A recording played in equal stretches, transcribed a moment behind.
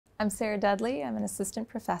I'm Sara Dudley. I'm an assistant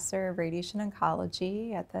professor of radiation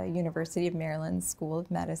oncology at the University of Maryland School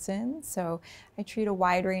of Medicine. So I treat a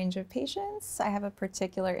wide range of patients. I have a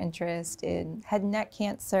particular interest in head and neck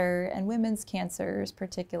cancer and women's cancers,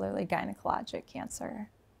 particularly gynecologic cancer.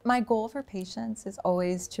 My goal for patients is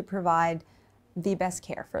always to provide the best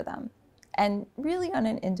care for them, and really on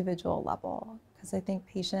an individual level, because I think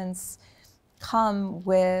patients come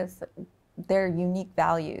with their unique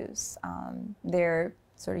values, their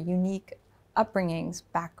sort of unique upbringings,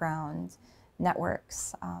 background,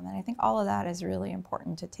 networks. And I think all of that is really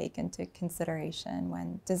important to take into consideration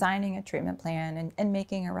when designing a treatment plan and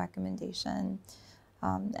making a recommendation.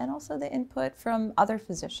 And also the input from other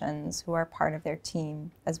physicians who are part of their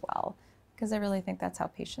team as well, because I really think that's how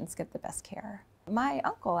patients get the best care. My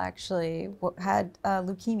uncle actually had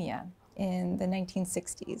leukemia in the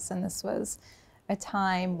 1960s, and this was a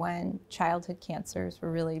time when childhood cancers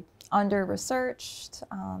were really under-researched,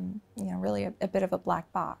 really a bit of a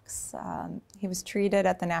black box. He was treated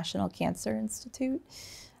at the National Cancer Institute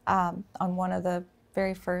on one of the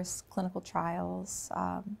very first clinical trials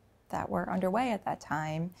that were underway at that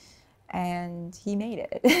time, and he made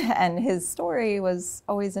it. And his story was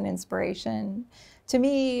always an inspiration to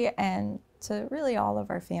me and to really all of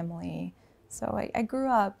our family. So I grew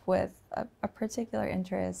up with a particular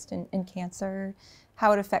interest in cancer,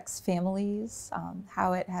 how it affects families,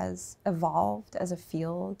 how it has evolved as a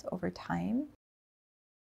field over time.